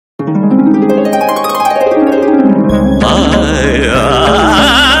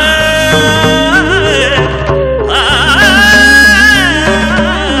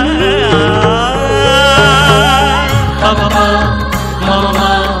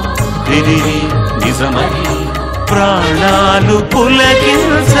ప్రాణాలు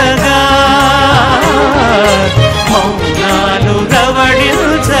పులకించగా మౌనాలు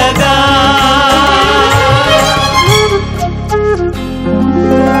రవడించగా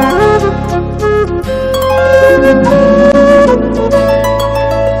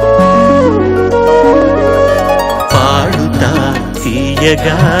పాడుతా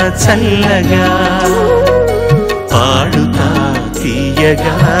తీయగా చల్లగా పాడుతా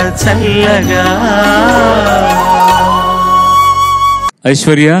తీయగా చల్లగా.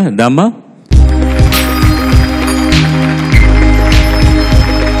 ఐశ్వర్య దమ్మ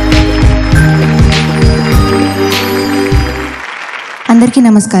అందరికీ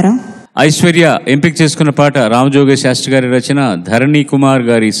నమస్కారం. ఐశ్వర్య ఎంపిక చేసుకున్న పాట రామజోగ శాస్త్రి గారి రచన, ధరణి కుమార్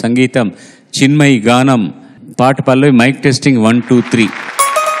గారి సంగీతం, చిన్మయి గానం. పాట పల్లవి మైక్ టెస్టింగ్ 1 2 3.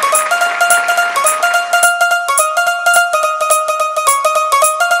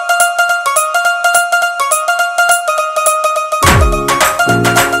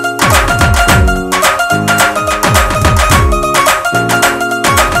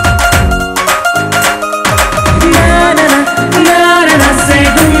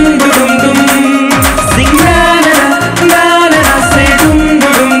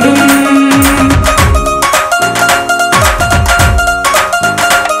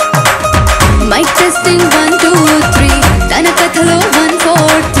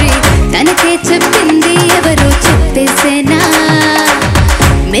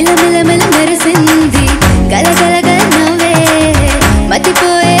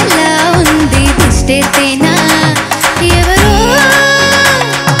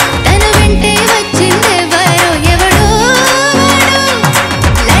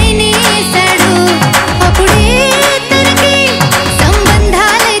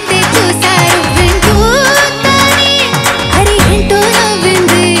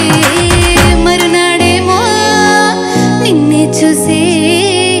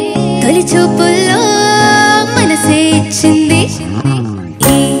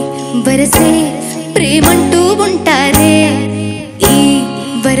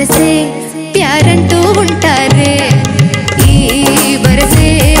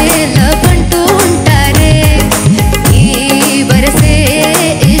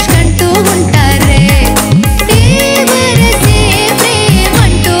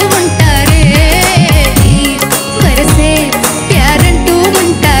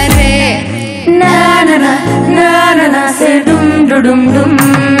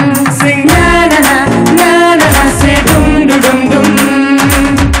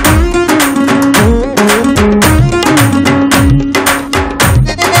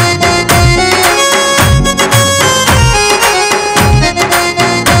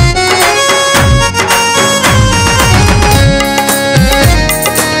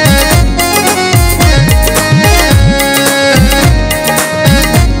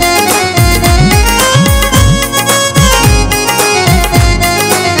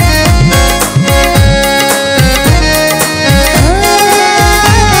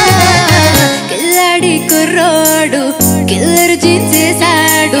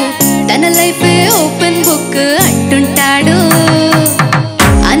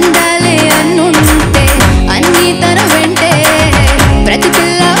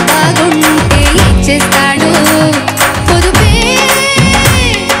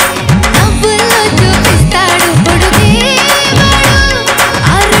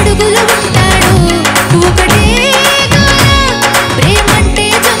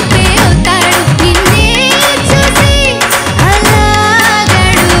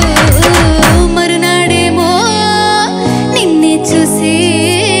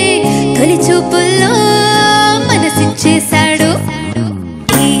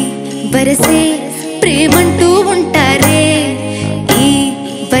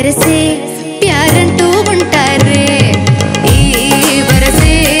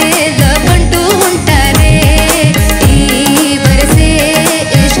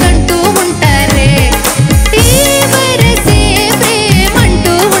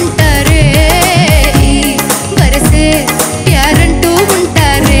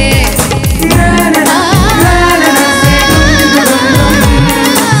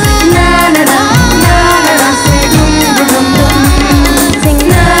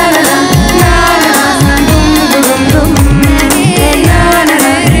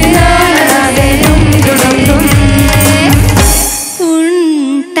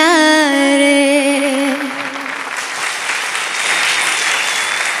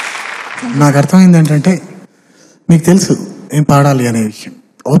 నాకు అర్థమైంది ఏంటంటే, మీకు తెలుసు ఏం పాడాలి అనే విషయం.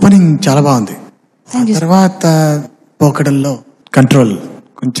 ఓపెనింగ్ చాలా బాగుంది. తర్వాత పోకడల్లో కంట్రోల్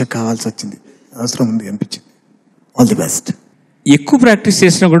కొంచెం కావాల్సి వచ్చింది, అవసరం ఉంది అనిపించింది. All the best. ఎక్కువ ప్రాక్టీస్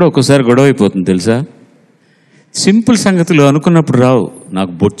చేసినా కూడా ఒక్కోసారి గొడవ అయిపోతుంది తెలుసా. సింపుల్ సంగతులు అనుకున్నప్పుడు రావు.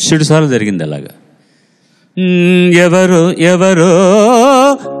 నాకు బొచ్చెడు సార్లు జరిగింది అలాగా. ఎవరో ఎవరో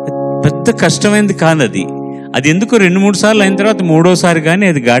పెద్ద కష్టమైంది కానది. అది ఎందుకో 2-3 సార్లు అయిన తర్వాత మూడోసారి కానీ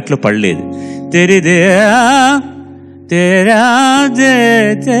అది ఘాట్లో పడలేదు. తెరిదే తెరా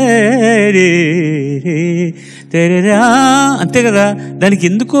తెరా అంతే కదా. దానికి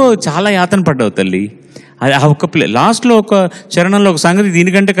ఎందుకో చాలా యాతన పడ్డావు తల్లి. అది ఒక లాస్ట్లో ఒక చరణంలో ఒక సంగతి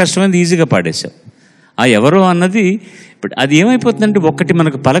దీనికంటే కష్టమైంది ఈజీగా పాడేశావు. ఆ ఎవరో అన్నది ఇప్పుడు అది ఏమైపోతుందంటే, ఒక్కటి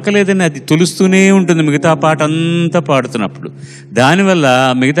మనకు పలకలేదని అది తొలుస్తూనే ఉంటుంది మిగతా పాట అంతా పాడుతున్నప్పుడు. దానివల్ల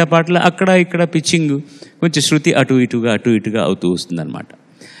మిగతా పాటలు అక్కడ ఇక్కడ పిచ్చింగ్ కొంచెం శృతి అటు ఇటుగా అవుతూ వస్తుందన్నమాట.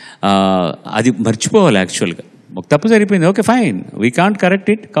 అది మర్చిపోవాలి యాక్చువల్గా. ఒక తప్పు సరిపోయింది, okay fine, we can't correct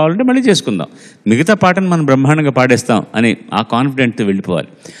it, కావాలంటే మళ్ళీ చేసుకుందాం, మిగతా పాటను మనం బ్రహ్మాండంగా పాడేస్తాం అని ఆ కాన్ఫిడెంట్తో వెళ్ళిపోవాలి.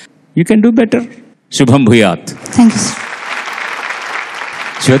 You can do better. శుభం భూయాత్. Thank you sir.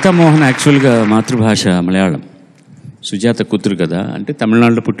 శ్వేతామోహన్ యాక్చువల్గా మాతృభాష మలయాళం. సుజాత కూతురు కదా, అంటే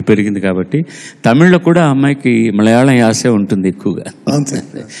తమిళనాడులో పుట్టి పెరిగింది కాబట్టి తమిళ్లో కూడా అమ్మాయికి మలయాళం యాసే ఉంటుంది ఎక్కువగా.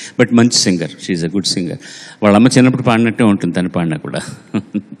 బట్ మంచి singer, she a good singer. వాళ్ళ అమ్మ చిన్నప్పుడు పాడినట్టే ఉంటుంది తను పాడినా కూడా.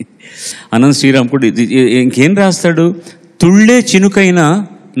 అనంత్ శ్రీరామ్ కూడా ఇంకేం రాస్తాడు, తుళ్ళే చినుకైనా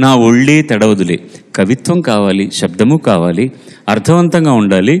నా ఒళ్ళే తడవదులే. కవిత్వం కావాలి, శబ్దము కావాలి, అర్థవంతంగా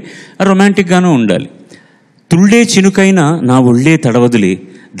ఉండాలి, రొమాంటిక్గానూ ఉండాలి. తుళ్ళే చినుకైనా నా ఒళ్ళే తడవదులే,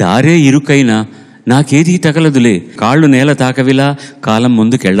 దారే ఇరుకైనా నాకేదీ తగలదులే. కాళ్ళు నేల తాకవిలా, కాలం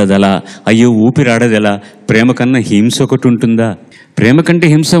ముందుకెళ్ళదలా, అయ్యో ఊపిరాడదెలా, ప్రేమ కన్నా హింస ఒకటి ఉంటుందా? ప్రేమ కంటే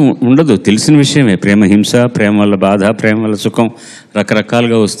హింస ఉండదు, తెలిసిన విషయమే. ప్రేమ హింస, ప్రేమ వల్ల బాధ, ప్రేమ వల్ల సుఖం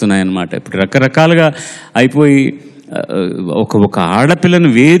రకరకాలుగా వస్తున్నాయన్నమాట. ఇప్పుడు రకరకాలుగా అయిపోయి ఒక ఆడపిల్లను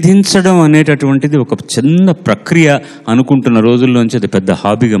వేధించడం అనేటటువంటిది ఒక చిన్న ప్రక్రియ అనుకుంటున్న రోజుల్లోంచి అది పెద్ద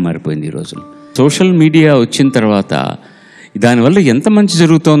హాబీగా మారిపోయింది ఈ రోజుల్లో. సోషల్ మీడియా వచ్చిన తర్వాత దానివల్ల ఎంత మంచి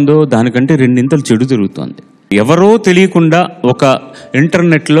జరుగుతోందో దానికంటే 2 చెడు జరుగుతోంది. ఎవరో తెలియకుండా ఒక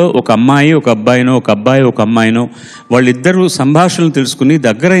ఇంటర్నెట్లో ఒక అమ్మాయి ఒక అబ్బాయినో, ఒక అబ్బాయి ఒక అమ్మాయినో, వాళ్ళిద్దరూ సంభాషణలు తెలుసుకుని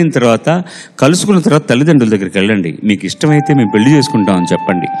దగ్గరైన తర్వాత, కలుసుకున్న తర్వాత తల్లిదండ్రుల దగ్గరికి వెళ్ళండి. మీకు ఇష్టమైతే మేము పెళ్లి చేసుకుంటామని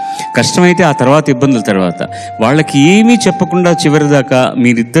చెప్పండి. కష్టమైతే ఆ తర్వాత ఇబ్బందుల తర్వాత వాళ్ళకి ఏమీ చెప్పకుండా చివరిదాకా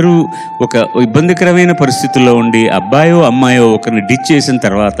మీరిద్దరూ ఒక ఇబ్బందికరమైన పరిస్థితుల్లో ఉండి అబ్బాయో అమ్మాయో ఒకరిని డిచ్ చేసిన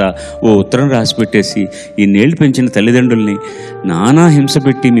తర్వాత ఓ ఉత్తరం రాసి పెట్టేసి ఈ నేళ్ళు పెంచిన తల్లిదండ్రుల్ని నానా హింస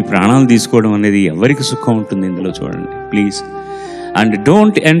పెట్టి మీ ప్రాణాలు తీసుకోవడం అనేది ఎవరికి సుఖం ఉంటుంది ఇందులో? చూడండి please. And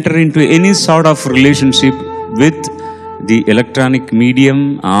don't enter in to any sort of relationship with the electronic medium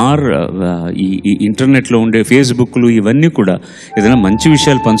are ఈ ఇంటర్నెట్లో ఉండే ఫేస్బుక్లు ఇవన్నీ కూడా ఏదైనా మంచి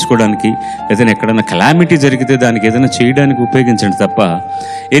విషయాలు పంచుకోవడానికి, ఏదైనా ఎక్కడైనా క్లామిటీ జరిగితే దానికి ఏదైనా చేయడానికి ఉపయోగించండి తప్ప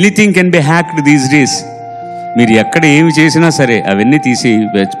anything can be hacked these days. మీరు ఎక్కడ ఏమి చేసినా సరే అవన్నీ తీసి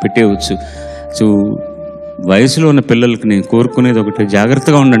పెట్టేయవచ్చు. సో వయసులో ఉన్న పిల్లలకి నేను కోరుకునేది ఒకటి,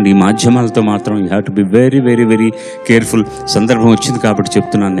 జాగ్రత్తగా ఉండండి ఈ మాధ్యమాలతో మాత్రం. You have to be very very very careful. సందర్భం వచ్చింది కాబట్టి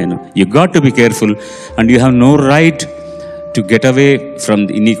చెప్తున్నాను నేను. You got to be careful and you have no right to get away from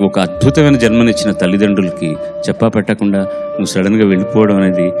నీకు ఒక అద్భుతమైన జన్మనిచ్చిన తల్లిదండ్రులకి చెప్పా పెట్టకుండా నువ్వు సడన్గా వెళ్ళిపోవడం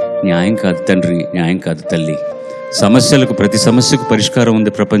అనేది న్యాయం కాదు తండ్రి, న్యాయం కాదు తల్లి. సమస్యలకు, ప్రతి సమస్యకు పరిష్కారం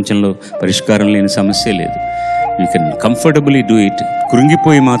ఉంది ప్రపంచంలో, పరిష్కారం లేని సమస్య లేదు. You can comfortably do it.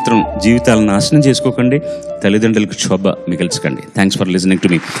 కృంగిపోయి మాత్రం జీవితాలను నాశనం చేసుకోకండి, తల్లిదండ్రులకు క్షోభ మిగల్చకండి. Thanks for listening to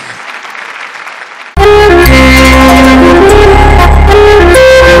me.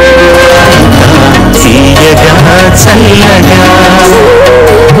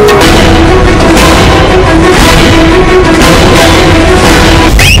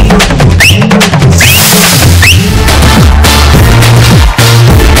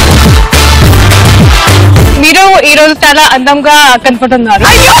 మీరు ఈ రోజు చాలా అందంగా కనపడుతున్నారు.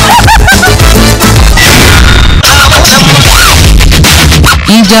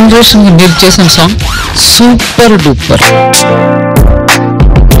 ఈ జనరేషన్ మీరు చేసిన సాంగ్ సూపర్ డూపర్.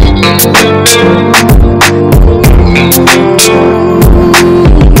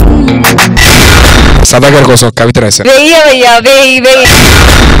 సదాగర్ కోసం కవిత రాశారు.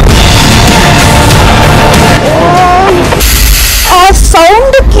 ఆ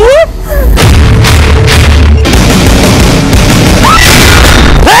సౌండ్ కి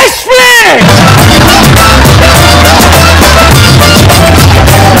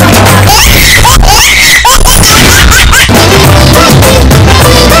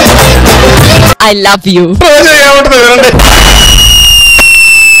I love you.